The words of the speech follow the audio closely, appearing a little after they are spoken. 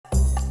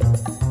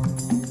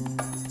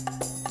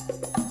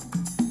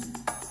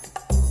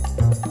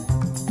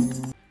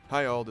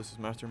Hi all, this is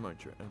Master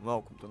Muncher and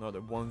welcome to another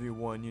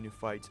 1v1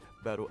 Unified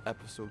Battle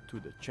episode to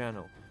the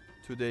channel.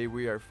 Today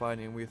we are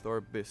fighting with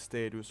our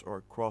Besteiros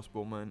or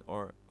Crossbowmen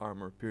or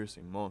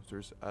armor-piercing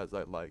monsters, as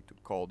I like to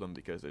call them,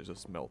 because they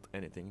just melt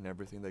anything and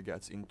everything that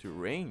gets into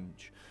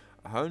range.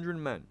 100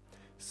 men,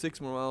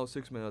 6 morale,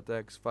 6 melee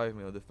attacks, 5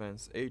 melee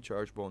defense, 8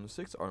 charge bonus,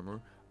 6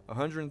 armor,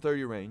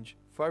 130 range,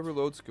 5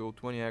 reload skill,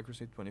 20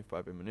 accuracy,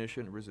 25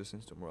 ammunition,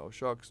 resistance to morale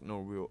shocks, no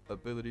real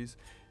abilities.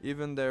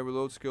 Even their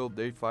reload skill,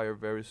 they fire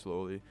very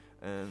slowly,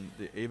 and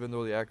even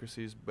though the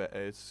accuracy is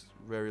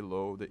very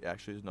low, they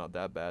actually is not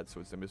that bad, so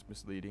it's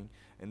misleading.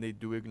 And they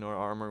do ignore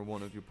armor,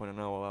 one of you pointed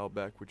out a while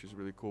back, which is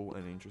really cool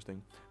and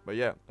interesting. But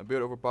yeah, a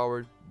bit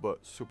overpowered,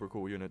 but super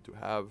cool unit to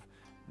have.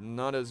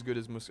 Not as good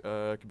as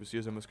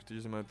Arquebusiers and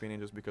Musketeers in my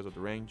opinion, just because of the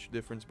range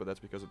difference, but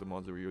that's because of the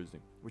mods that we're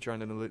using, which are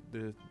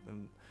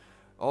in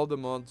all the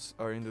mods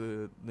are in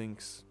the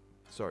links.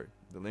 Sorry,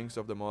 the links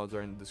of the mods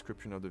are in the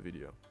description of the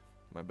video.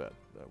 My bad,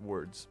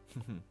 words.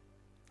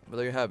 But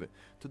there you have it.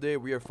 Today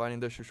we are fighting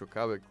the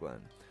Chosokabe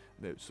clan,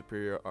 the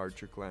superior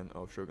archer clan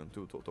of Shogun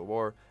 2 Total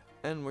War,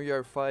 and we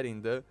are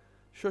fighting the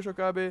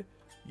Chosokabe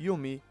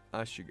Yumi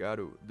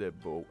Ashigaru, the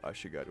bow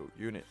Ashigaru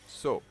unit.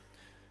 So,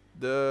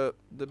 the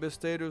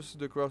Besteiros,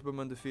 the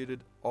crossbowmen,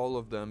 defeated all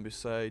of them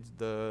besides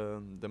the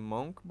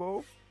monk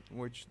bow,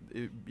 which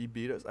he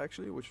beat us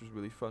actually, which was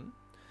really fun.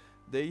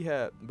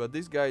 But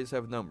these guys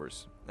have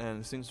numbers,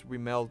 and since we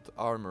melt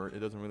armor, it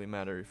doesn't really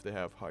matter if they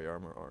have high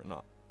armor or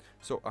not.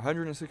 So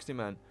 160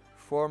 men,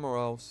 4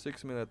 morale,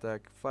 6 melee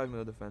attack, 5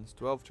 melee defense,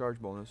 12 charge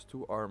bonus,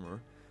 2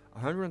 armor,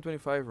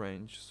 125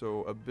 range,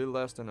 so a bit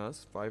less than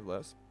us, 5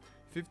 less,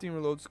 15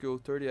 reload skill,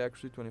 30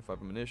 accuracy,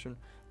 25 ammunition.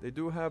 They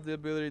do have the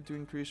ability to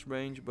increase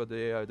range, but the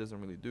AI doesn't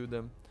really do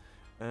them.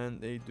 And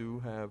they do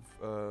have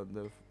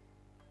the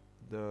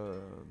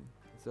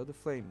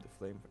flame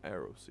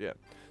arrows, yeah.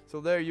 So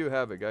there you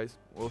have it, guys.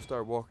 We'll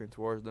start walking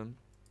towards them,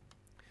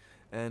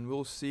 and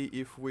we'll see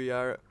if we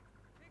are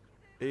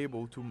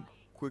able to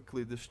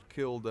quickly just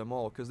kill them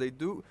all, because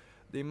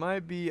they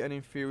might be an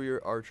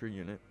inferior archer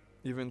unit,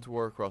 even to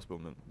our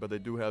crossbowmen, but they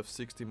do have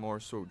 60 more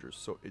soldiers,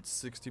 so it's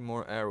 60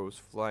 more arrows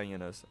flying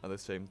at us at the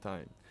same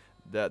time.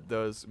 That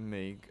does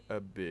make a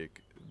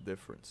big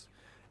difference.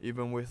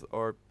 Even with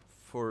our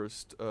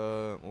first,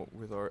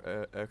 with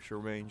our extra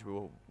range,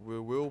 we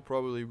will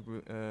probably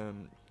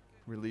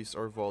release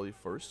our volley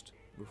first.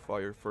 We'll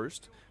fire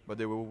first, but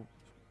they will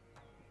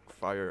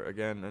fire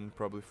again and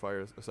probably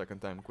fire a second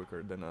time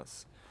quicker than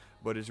us.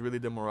 But it's really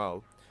the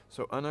morale.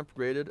 So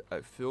unupgraded, I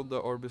feel the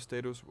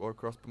Besteros or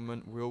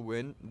crossbowmen will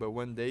win, but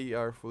when they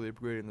are fully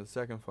upgraded in the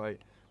second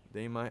fight,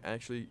 they might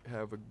actually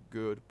have a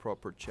good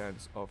proper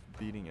chance of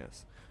beating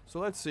us. So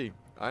let's see.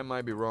 I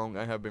might be wrong.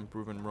 I have been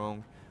proven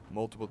wrong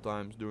multiple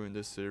times during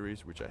this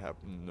series, which I have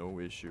no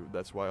issue.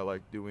 That's why I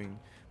like doing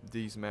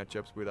these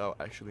matchups without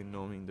actually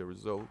knowing the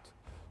result,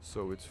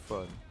 so it's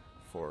fun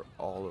for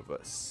all of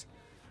us.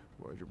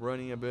 We're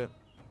running a bit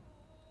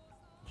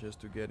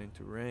just to get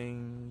into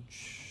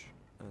range,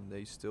 and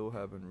they still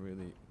haven't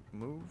really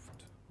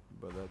moved,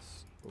 but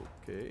that's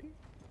okay.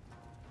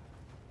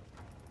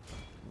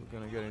 We're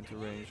gonna get into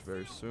range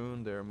very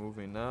soon. They're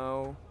moving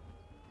now,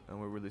 and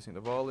we're releasing the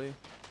volley.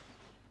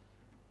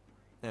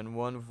 And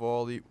one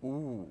volley,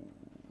 ooh,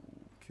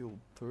 killed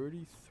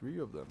 33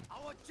 of them.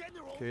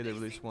 Okay, they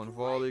released one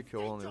volley,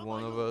 killed only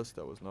one of us.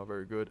 That was not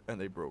very good, and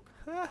they broke.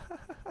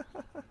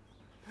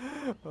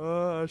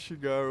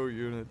 Ashigaru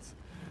units.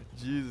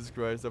 Jesus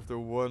Christ, after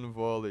one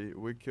volley,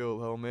 we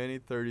killed how many?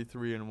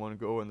 33 in one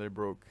go, and they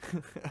broke.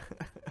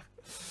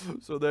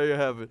 So there you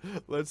have it.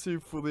 Let's see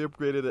if fully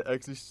upgraded they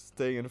actually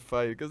stay and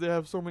fight, because they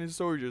have so many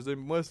soldiers. They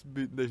must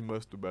do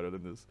better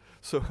than this.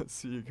 So I'll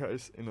see you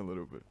guys in a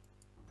little bit.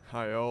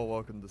 Hi all,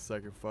 welcome to the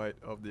second fight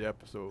of the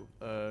episode.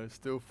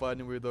 Still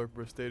fighting with our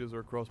Besteiro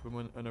or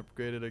crossbowmen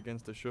unupgraded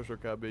against the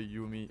Chosokabe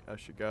Yumi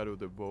Ashigaru,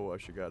 the bow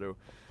Ashigaru.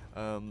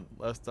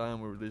 Last time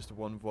we released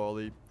one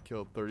volley,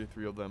 killed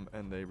 33 of them,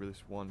 and they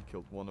released one,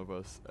 killed one of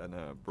us, and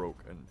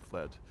broke and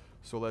fled.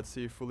 So let's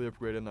see, fully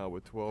upgraded now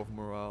with 12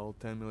 morale,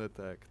 10 melee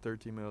attack,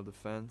 13 melee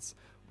defense,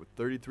 with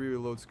 33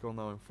 reload skill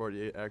now and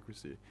 48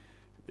 accuracy,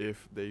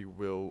 if they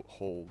will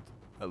hold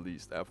at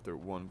least after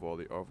one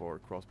volley of our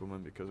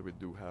crossbowmen, because we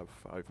do have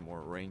 5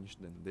 more range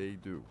than they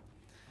do.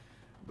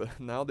 But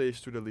now they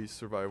should at least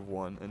survive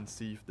one and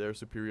see if their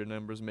superior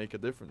numbers make a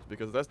difference,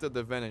 because that's the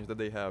advantage that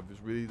they have, is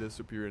really the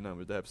superior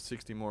numbers. They have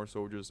 60 more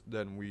soldiers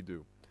than we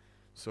do.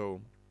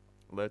 So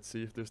let's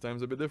see if this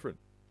time's a bit different.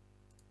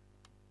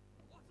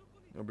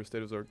 Our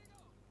Besteiros are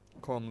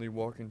calmly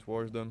walking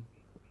towards them,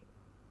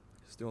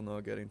 still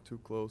not getting too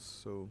close,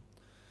 so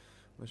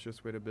let's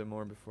just wait a bit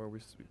more before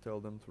we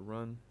tell them to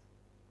run.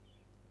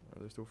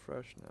 Are they still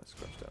fresh? Nah,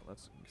 scratch that.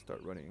 Let's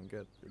start running and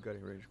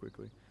getting range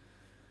quickly.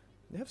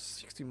 They have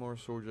 60 more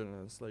soldiers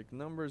than us. Like,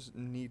 numbers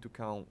need to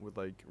count with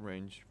like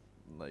range.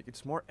 Like,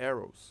 it's more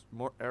arrows.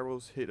 More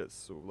arrows hit us.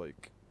 So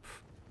like,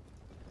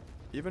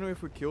 even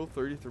if we kill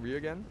 33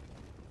 again,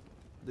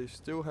 they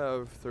still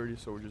have 30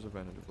 soldiers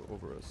advantage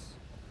over us.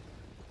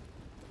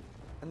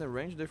 And the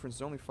range difference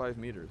is only 5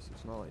 meters.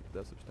 It's not like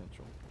that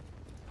substantial.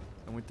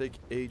 and we take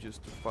ages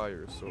to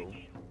fire, so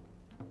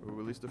we'll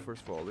release the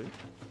first volley.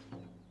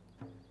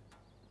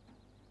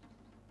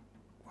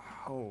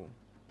 Wow,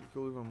 we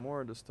killed even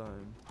more this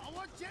time.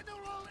 Our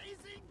general is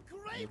in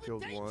We grave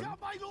killed danger, one.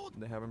 my lord.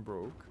 They haven't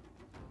broken.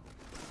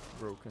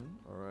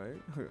 All right.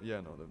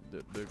 Yeah, no,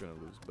 they're gonna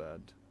lose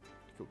bad.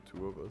 Killed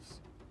 2 of us.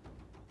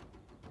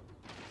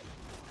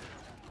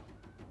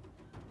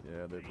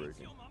 Yeah, they're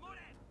breaking.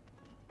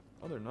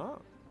 Oh, they're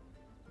not.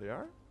 They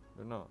are?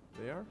 They're not.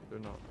 They are? They're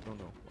not. No,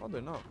 no. Oh,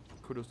 they're not.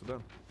 Kudos to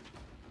them.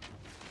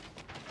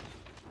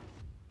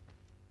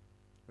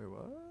 Wait,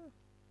 what?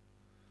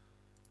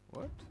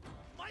 What?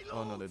 My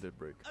Oh, no, lord, they did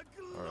break.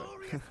 a Alright.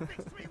 glorious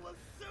victory will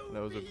soon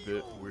That was a be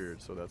bit yours.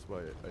 weird, so that's why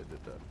I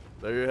did that.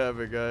 There you have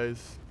it,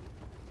 guys.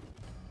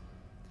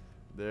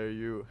 There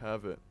you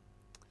have it.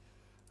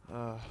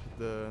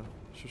 The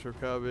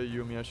Chosokabe,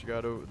 Yumi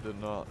Ashigaru did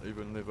not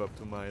even live up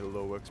to my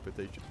low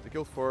expectations. They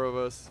killed 4 of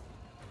us,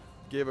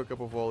 gave a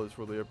couple volleys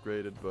for the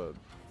upgraded, but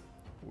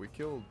we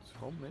killed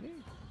how many?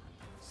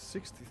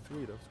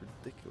 63, that's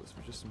ridiculous.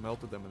 We just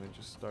melted them and then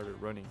just started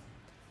running.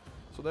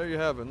 So there you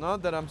have it.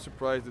 Not that I'm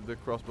surprised that the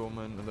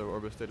Crossbowmen and the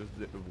Besteiro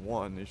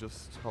won, it's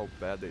just how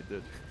bad they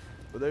did.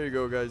 But there you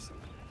go, guys.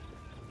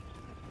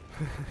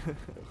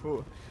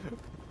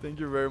 Thank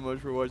you very much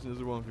for watching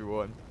this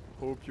 1v1.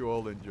 Hope you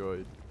all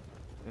enjoyed,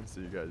 and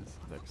see you guys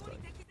next time.